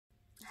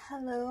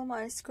Hello,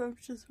 my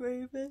scrumptious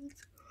ravens.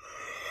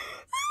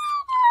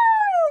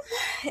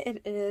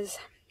 It is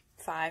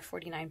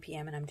 5:49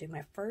 p.m. and I'm doing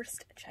my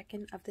first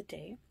check-in of the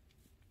day.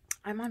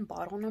 I'm on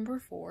bottle number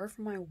 4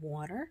 for my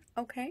water,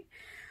 okay?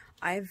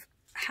 I've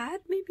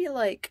had maybe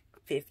like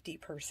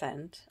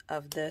 50%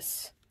 of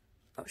this.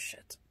 Oh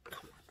shit.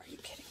 Come on, are you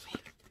kidding me?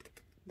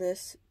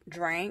 This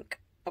drink,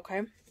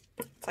 okay?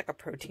 It's like a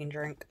protein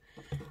drink.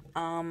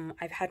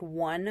 I've had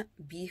one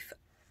beef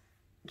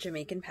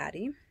Jamaican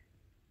patty.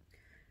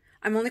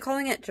 I'm only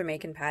calling it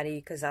Jamaican patty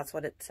because that's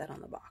what it said on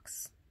the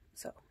box.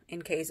 So,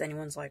 in case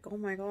anyone's like, oh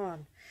my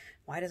god,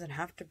 why does it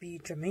have to be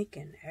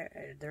Jamaican?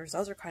 There's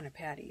other kind of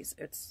patties.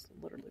 It's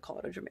literally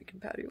called a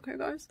Jamaican patty, okay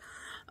guys?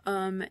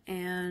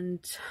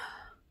 And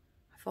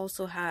I've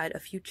also had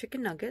a few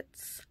chicken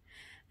nuggets,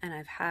 and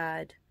I've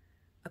had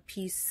a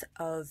piece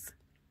of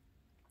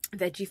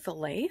veggie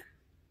filet,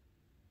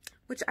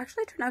 which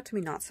actually turned out to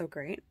be not so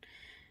great.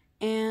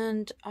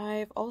 And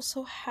I've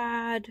also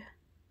had...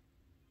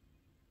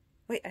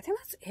 Wait, I think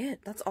that's it.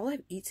 That's all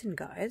I've eaten,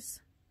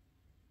 guys.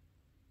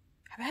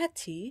 Have I had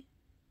tea?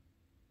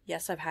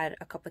 Yes, I've had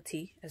a cup of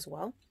tea as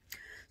well.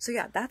 So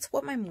yeah, that's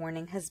what my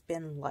morning has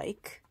been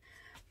like.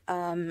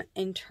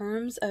 In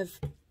terms of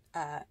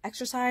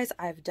exercise,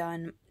 I've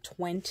done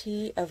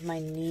 20 of my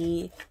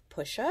knee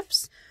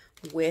push-ups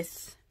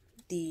with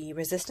the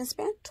resistance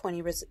band,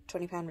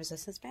 20-pound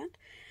resistance band.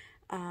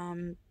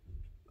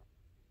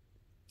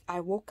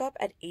 I woke up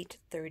at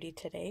 8:30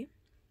 today.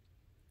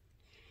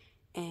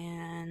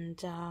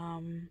 And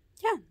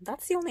yeah,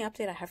 that's the only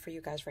update I have for you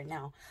guys right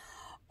now.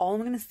 All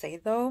I'm gonna say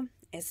though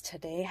is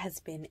today has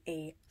been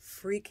a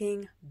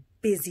freaking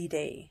busy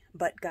day,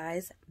 but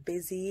guys,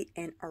 busy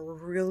in a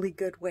really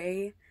good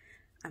way.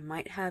 I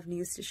might have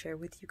news to share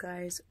with you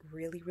guys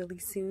really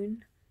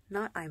soon.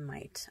 Not I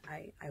might,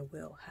 I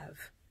will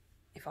have.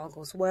 If all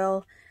goes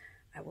well,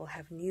 I will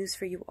have news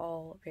for you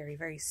all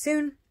very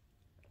soon.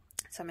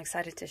 So I'm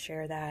excited to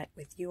share that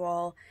with you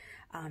all.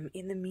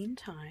 In the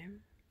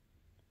meantime,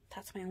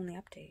 that's my only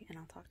update, and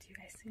I'll talk to you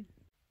guys soon.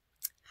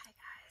 Hi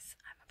guys,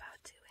 I'm about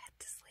to head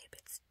to sleep.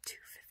 It's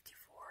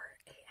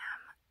 2:54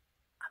 a.m.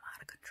 I'm out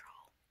of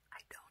control.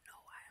 I don't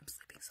know why I'm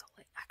sleeping so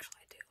late.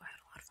 Actually, I do. I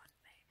had a lot of fun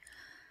today.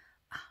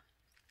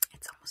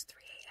 It's almost 3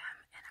 a.m.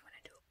 and I'm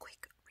gonna do a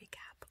quick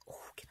recap.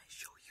 Oh, can I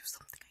show you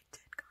something I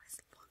did, guys?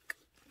 Look.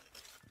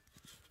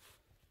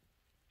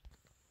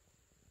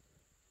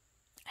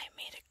 I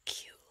made a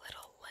cute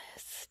little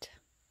list.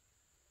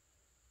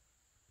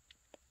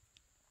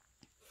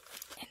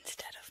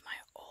 Instead of my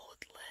old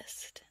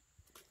list,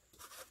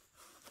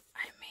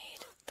 I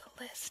made the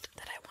list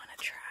that I want to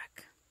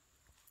track.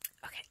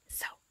 Okay,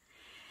 so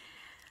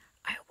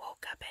I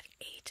woke up at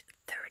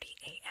 8:30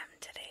 a.m.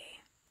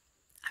 today.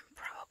 I'm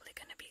probably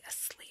going to be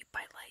asleep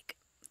by like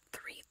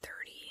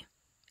 3:30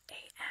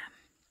 a.m.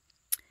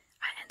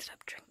 I ended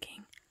up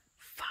drinking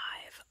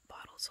 5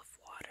 bottles of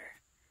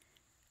water.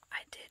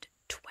 I did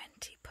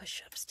 20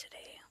 push-ups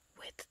today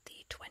with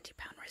the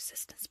 20-pound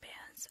resistance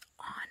bands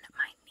on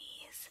my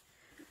knees.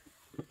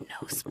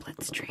 No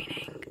splits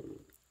training,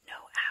 no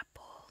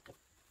Apple,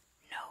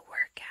 no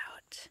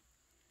workout,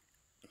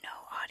 no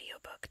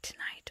audiobook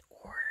tonight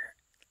or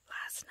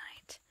last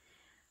night.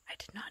 I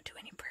did not do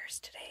any prayers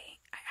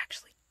today. I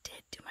actually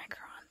did do my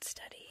Quran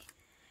study,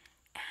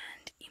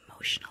 and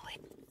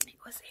emotionally, it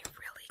was a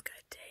really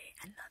good day.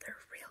 Another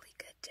really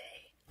good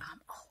day.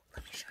 Oh,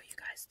 let me show you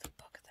guys the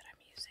book that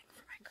I'm using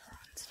for my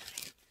Quran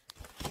study.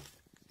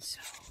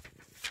 So,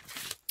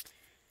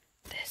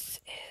 this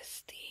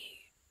is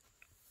the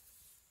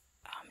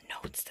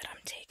notes that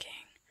I'm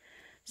taking.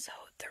 So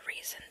the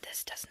reason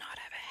this does not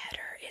have a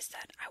header is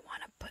that I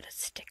want to put a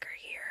sticker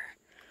here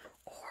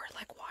or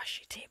like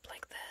washi tape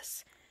like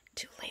this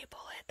to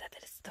label it that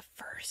it's the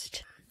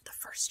first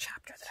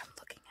chapter that I'm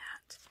looking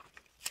at.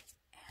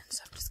 And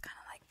so I'm just kind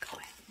of like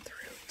going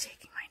through,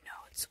 taking my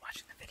notes,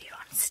 watching the video.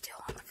 I'm still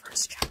on the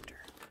first chapter.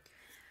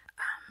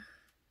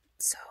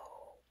 So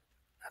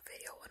a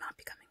video will not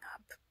be coming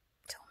up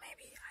till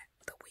maybe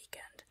the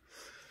weekend.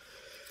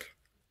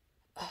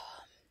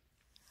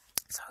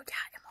 So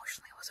yeah,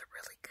 emotionally it was a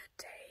really good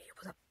day. It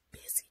was a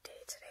busy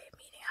day today,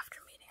 meeting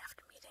after meeting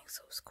after meeting,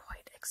 so it was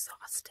quite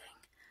exhausting.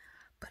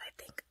 But I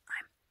think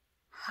I'm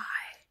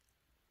high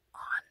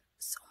on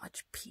so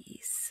much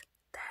peace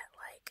that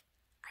like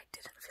I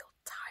didn't feel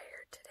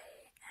tired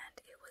today,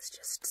 and it was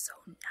just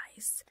so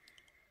nice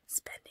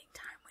spending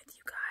time with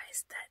you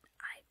guys that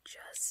I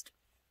just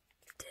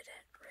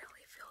didn't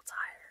really feel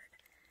tired.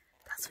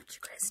 That's what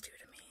you guys do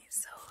to me,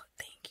 so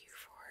thank you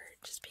for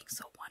just being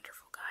so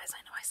wonderful, guys.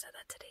 I know I said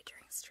that today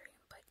during stream,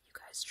 but you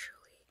guys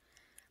truly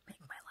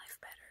make my life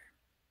better,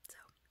 so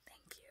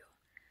thank you.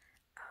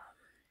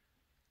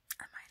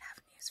 I might have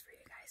news for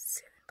you guys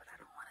soon, but I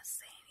don't want to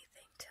say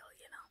anything till,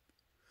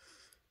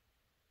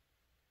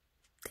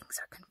 things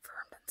are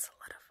confirmed and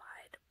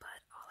solidified, but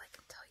all I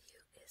can tell you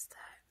is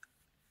that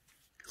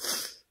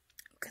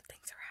good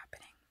things are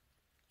happening.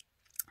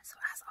 So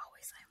as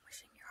always, I'm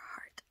wishing your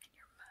heart and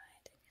your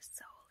mind and your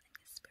soul and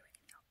your spirit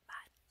and your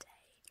body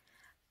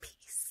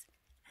peace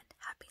and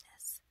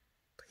happiness.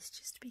 Please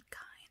just be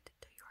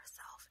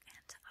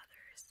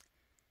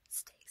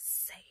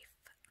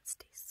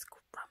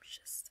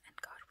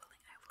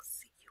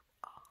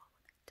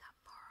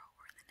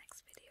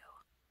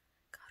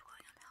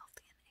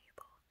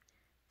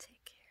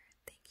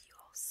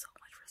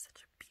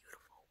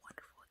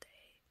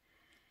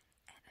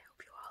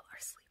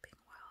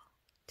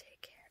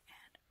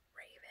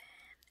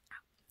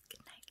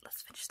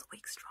Finish the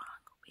week strong.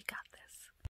 We got this.